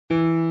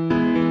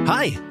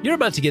Hi, you're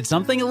about to get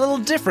something a little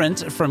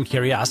different from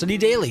Curiosity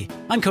Daily.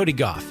 I'm Cody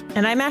Goff.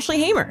 And I'm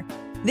Ashley Hamer.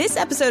 This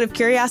episode of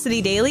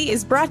Curiosity Daily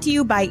is brought to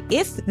you by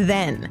If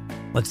Then.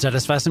 Let's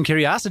satisfy some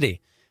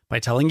curiosity by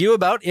telling you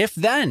about If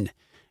Then.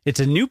 It's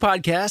a new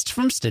podcast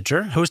from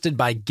Stitcher, hosted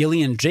by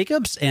Gillian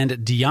Jacobs and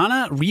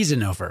Deanna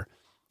Reasanover.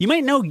 You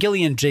might know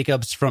Gillian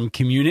Jacobs from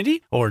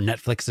Community or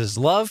Netflix's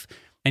Love,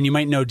 and you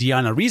might know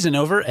Deanna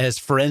Reasanover as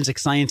forensic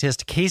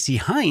scientist Casey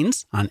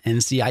Hines on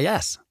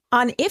NCIS.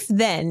 On If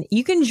Then,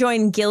 you can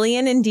join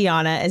Gillian and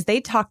Deanna as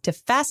they talk to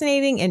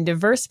fascinating and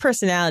diverse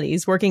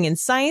personalities working in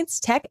science,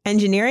 tech,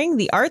 engineering,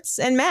 the arts,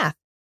 and math.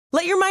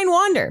 Let your mind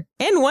wander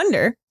and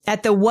wonder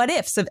at the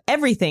what-ifs of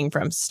everything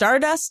from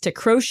stardust to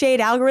crocheted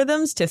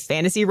algorithms to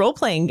fantasy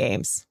role-playing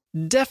games.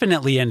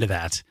 Definitely into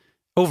that.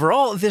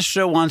 Overall, this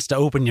show wants to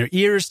open your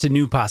ears to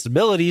new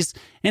possibilities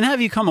and have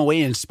you come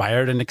away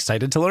inspired and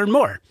excited to learn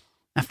more.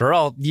 After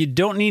all, you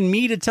don't need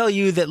me to tell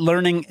you that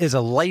learning is a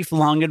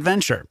lifelong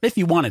adventure, if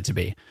you want it to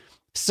be.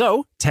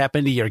 So, tap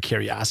into your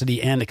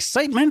curiosity and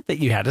excitement that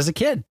you had as a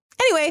kid.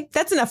 Anyway,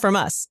 that's enough from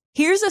us.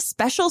 Here's a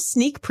special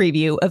sneak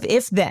preview of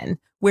If Then,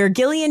 where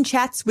Gillian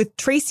chats with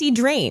Tracy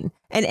Drain,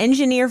 an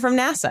engineer from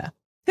NASA.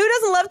 Who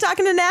doesn't love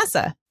talking to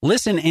NASA?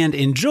 Listen and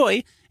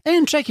enjoy,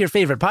 and check your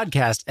favorite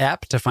podcast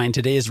app to find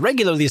today's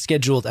regularly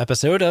scheduled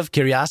episode of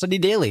Curiosity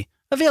Daily,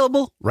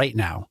 available right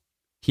now.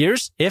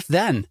 Here's If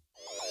Then.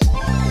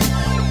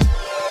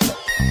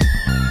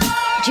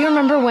 Do you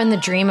remember when the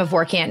dream of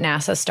working at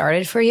NASA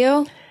started for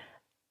you?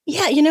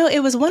 Yeah,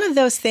 it was one of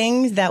those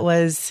things that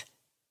was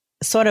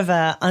sort of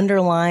a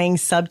underlying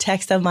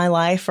subtext of my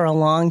life for a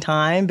long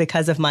time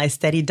because of my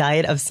steady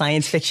diet of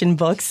science fiction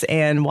books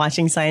and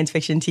watching science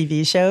fiction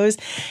TV shows.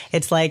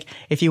 It's like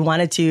if you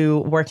wanted to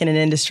work in an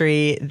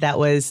industry that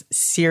was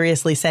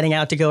seriously setting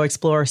out to go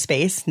explore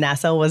space,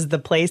 NASA was the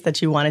place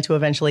that you wanted to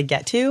eventually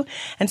get to.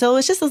 And so it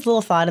was just this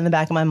little thought in the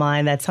back of my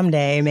mind that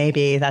someday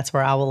maybe that's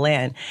where I will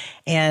land.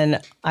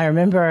 And I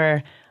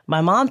remember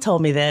my mom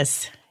told me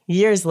this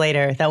years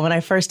later, that when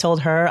I first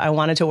told her I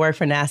wanted to work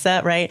for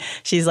NASA, right?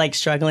 She's like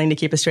struggling to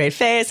keep a straight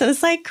face. And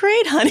it's like,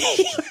 great,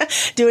 honey,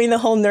 doing the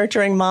whole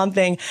nurturing mom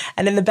thing.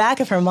 And in the back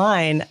of her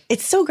mind,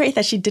 it's so great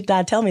that she did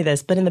not tell me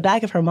this, but in the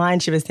back of her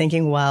mind, she was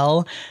thinking,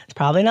 well, it's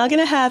probably not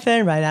going to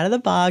happen right out of the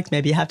box.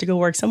 Maybe you have to go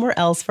work somewhere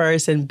else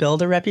first and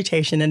build a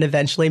reputation. And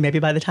eventually, maybe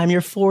by the time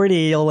you're 40,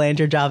 you'll land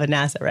your job at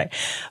NASA, right?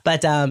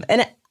 But,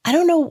 and I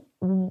don't know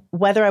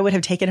whether I would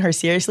have taken her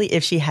seriously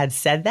if she had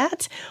said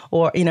that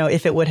or,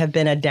 if it would have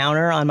been a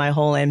downer on my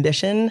whole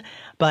ambition.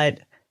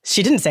 But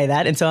she didn't say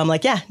that. And so I'm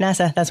like, yeah,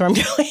 NASA, that's where I'm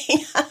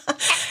going.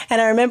 And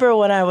I remember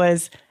when I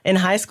was in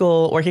high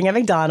school working at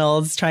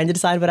McDonald's, trying to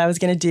decide what I was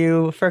going to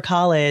do for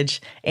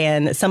college.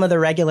 And some of the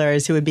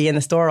regulars who would be in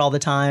the store all the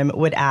time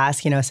would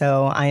ask,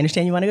 so I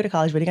understand you want to go to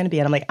college. What are you going to be?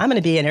 And I'm like, I'm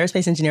going to be an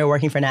aerospace engineer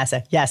working for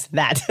NASA. Yes,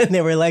 that. And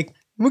they were like,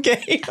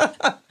 okay.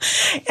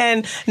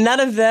 And none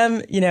of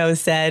them,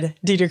 said,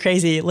 dude, you're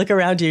crazy. Look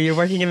around you. You're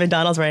working at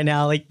McDonald's right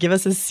now. Like, give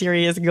us a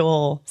serious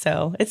goal.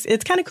 So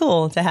it's kind of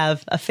cool to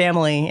have a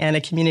family and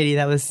a community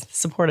that was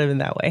supportive in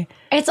that way.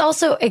 It's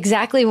also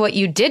exactly what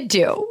you did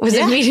do, was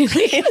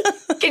immediately.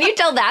 Can you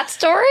tell that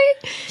story?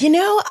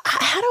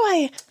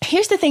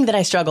 Here's the thing that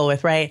I struggle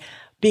with, right?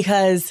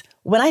 Because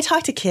when I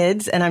talk to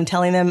kids and I'm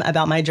telling them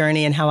about my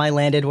journey and how I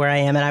landed where I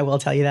am, and I will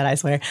tell you that, I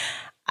swear,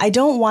 I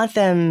don't want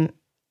them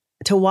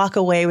to walk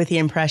away with the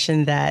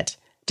impression that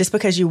just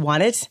because you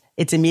want it,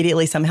 it's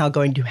immediately somehow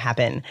going to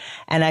happen.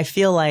 And I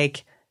feel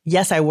like,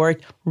 yes, I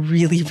worked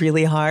really,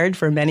 really hard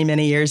for many,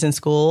 many years in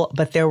school,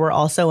 but there were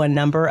also a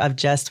number of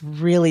just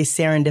really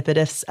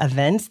serendipitous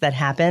events that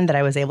happened that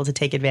I was able to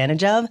take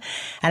advantage of.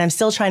 And I'm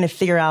still trying to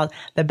figure out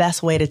the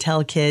best way to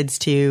tell kids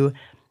to,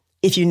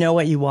 if you know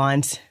what you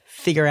want,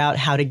 figure out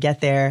how to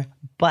get there,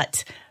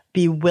 but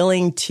be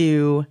willing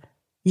to.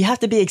 You have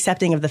to be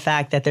accepting of the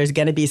fact that there's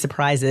going to be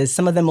surprises.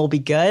 Some of them will be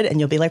good and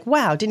you'll be like,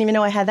 wow, didn't even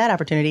know I had that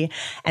opportunity.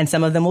 And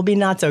some of them will be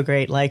not so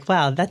great. Like,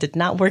 wow, that did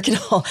not work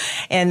at all.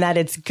 And that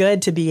it's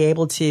good to be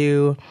able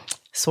to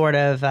sort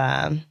of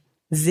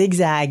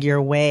zigzag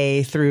your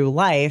way through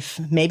life,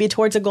 maybe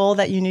towards a goal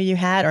that you knew you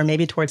had, or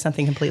maybe towards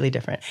something completely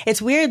different.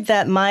 It's weird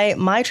that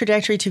my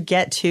trajectory to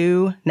get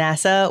to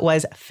NASA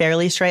was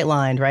fairly straight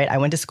lined, right? I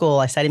went to school.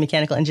 I studied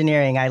mechanical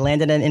engineering. I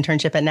landed an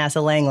internship at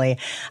NASA Langley.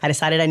 I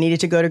decided I needed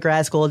to go to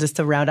grad school just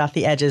to round off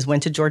the edges,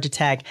 went to Georgia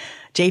Tech.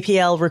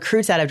 JPL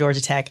recruits out of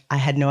Georgia Tech. I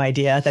had no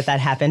idea that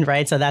happened,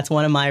 right? So that's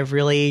one of my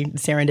really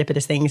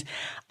serendipitous things.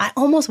 I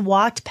almost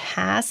walked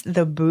past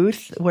the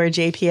booth where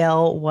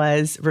JPL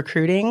was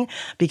recruiting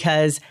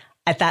because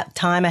at that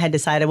time I had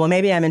decided, well,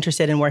 maybe I'm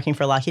interested in working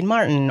for Lockheed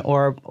Martin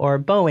or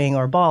Boeing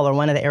or Ball or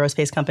one of the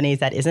aerospace companies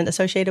that isn't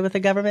associated with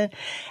the government.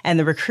 And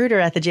the recruiter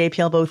at the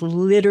JPL booth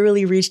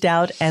literally reached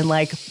out and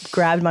like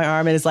grabbed my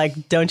arm and is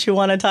like, don't you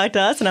want to talk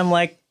to us? And I'm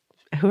like,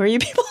 who are you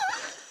people?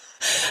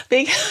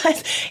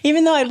 Because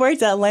even though I'd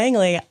worked at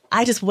Langley,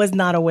 I just was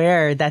not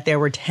aware that there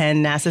were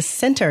 10 NASA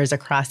centers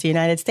across the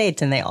United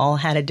States, and they all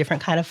had a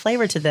different kind of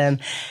flavor to them.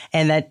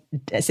 And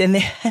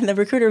the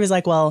recruiter was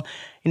like, well,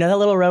 that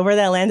little rover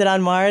that landed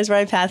on Mars,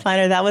 right?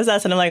 Pathfinder, that was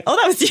us. And I'm like, oh,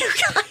 that was you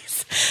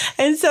guys.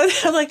 And so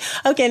So I'm like,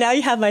 okay, now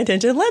you have my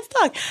attention. Let's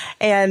talk.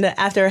 And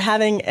after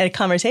having a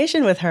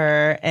conversation with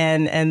her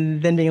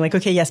and then being like,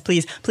 okay, yes,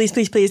 please.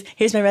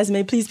 Here's my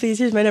resume. Please.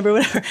 Here's my number,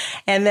 whatever.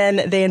 And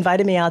then they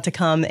invited me out to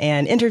come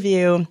and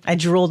interview. I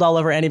drooled all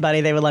over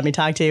anybody they would let me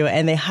talk to.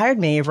 And they hired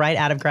me right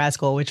out of grad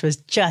school, which was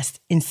just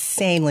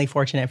insanely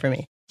fortunate for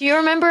me. Do you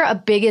remember a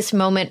biggest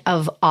moment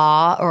of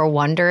awe or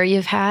wonder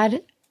you've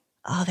had?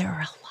 Oh, there were a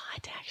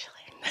lot,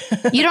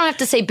 actually. You don't have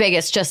to say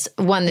biggest, just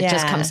one that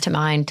just comes to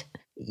mind.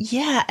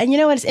 Yeah. And you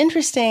know what? It's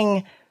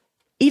interesting.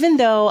 Even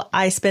though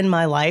I spend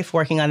my life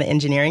working on the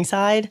engineering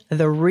side,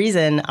 the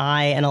reason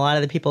I and a lot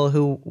of the people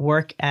who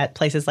work at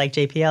places like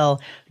JPL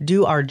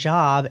do our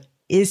job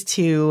is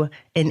to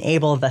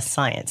enable the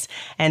science.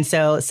 And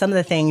so some of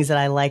the things that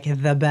I like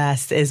the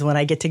best is when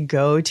I get to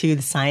go to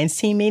the science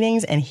team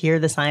meetings and hear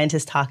the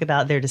scientists talk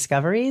about their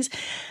discoveries.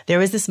 There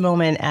was this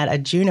moment at a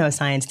Juno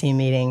science team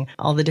meeting.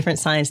 All the different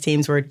science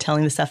teams were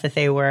telling the stuff that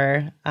they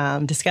were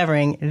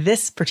discovering.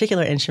 This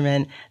particular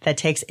instrument that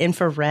takes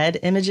infrared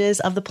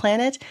images of the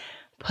planet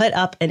put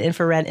up an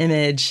infrared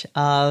image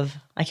of,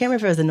 I can't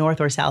remember if it was the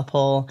North or South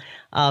Pole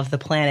of the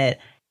planet.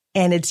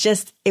 And it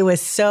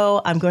was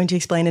so, I'm going to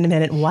explain in a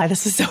minute why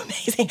this was so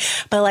amazing.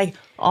 But like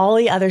all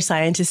the other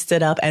scientists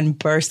stood up and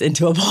burst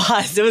into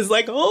applause. It was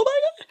like, oh my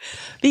God.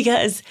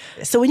 Because,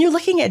 so when you're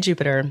looking at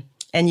Jupiter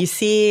and you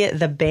see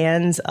the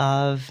bands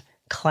of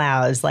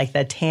clouds, like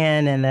the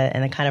tan and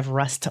the kind of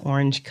rust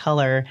orange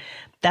color,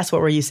 that's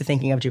what we're used to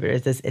thinking of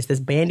Jupiter. It's this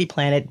bandy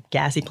planet,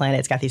 gassy planet.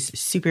 It's got these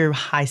super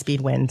high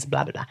speed winds,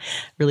 blah, blah, blah.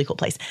 Really cool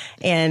place.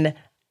 And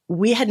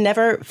we had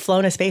never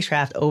flown a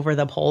spacecraft over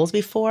the poles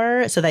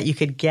before so that you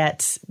could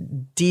get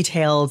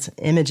detailed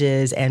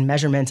images and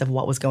measurements of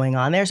what was going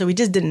on there. So we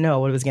just didn't know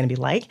what it was going to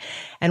be like.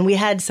 And we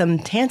had some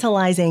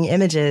tantalizing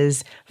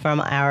images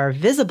from our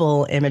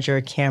visible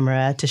imager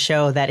camera to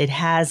show that it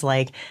has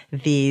like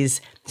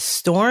these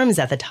storms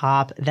at the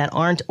top that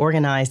aren't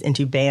organized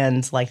into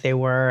bands like they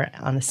were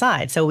on the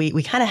side. So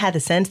we kind of had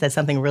the sense that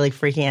something really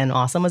freaky and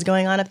awesome was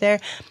going on up there.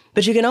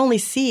 But you can only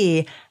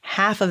see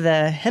half of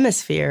the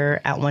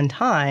hemisphere at one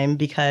time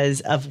because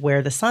of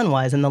where the sun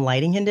was and the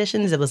lighting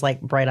conditions. It was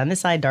like bright on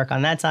this side, dark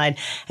on that side.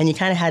 And you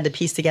kind of had to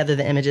piece together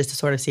the images to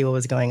sort of see what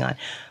was going on.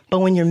 But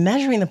when you're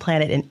measuring the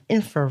planet in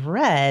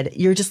infrared,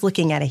 you're just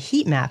looking at a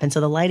heat map. And so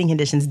the lighting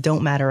conditions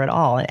don't matter at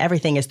all. And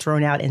everything is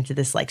thrown out into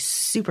this like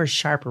super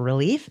sharp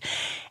relief.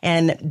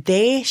 And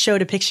they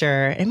showed a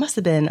picture, it must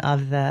have been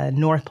of the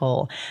North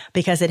Pole,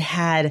 because it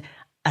had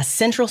a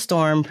central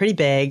storm, pretty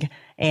big,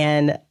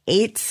 and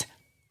 8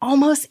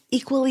 almost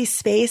equally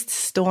spaced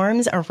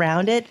storms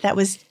around it that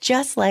was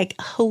just like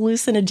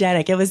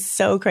hallucinogenic. It was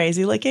so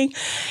crazy looking.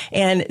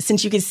 And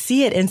since you could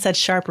see it in such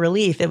sharp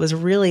relief, it was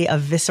really a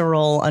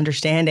visceral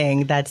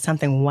understanding that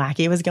something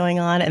wacky was going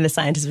on. And the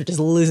scientists were just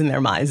losing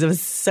their minds. It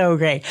was so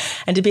great.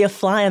 And to be a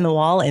fly on the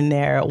wall in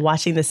there,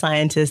 watching the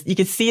scientists, you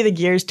could see the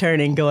gears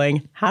turning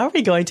going, how are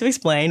we going to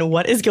explain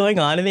what is going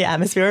on in the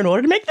atmosphere in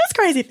order to make this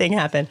crazy thing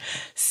happen?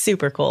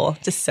 Super cool.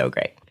 Just so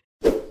great.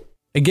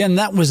 Again,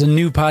 that was a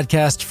new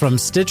podcast from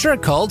Stitcher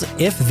called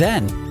If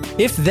Then.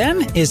 If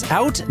Then is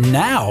out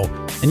now,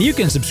 and you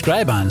can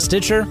subscribe on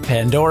Stitcher,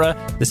 Pandora,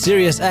 the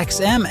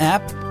SiriusXM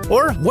app,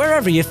 or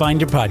wherever you find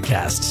your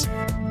podcasts.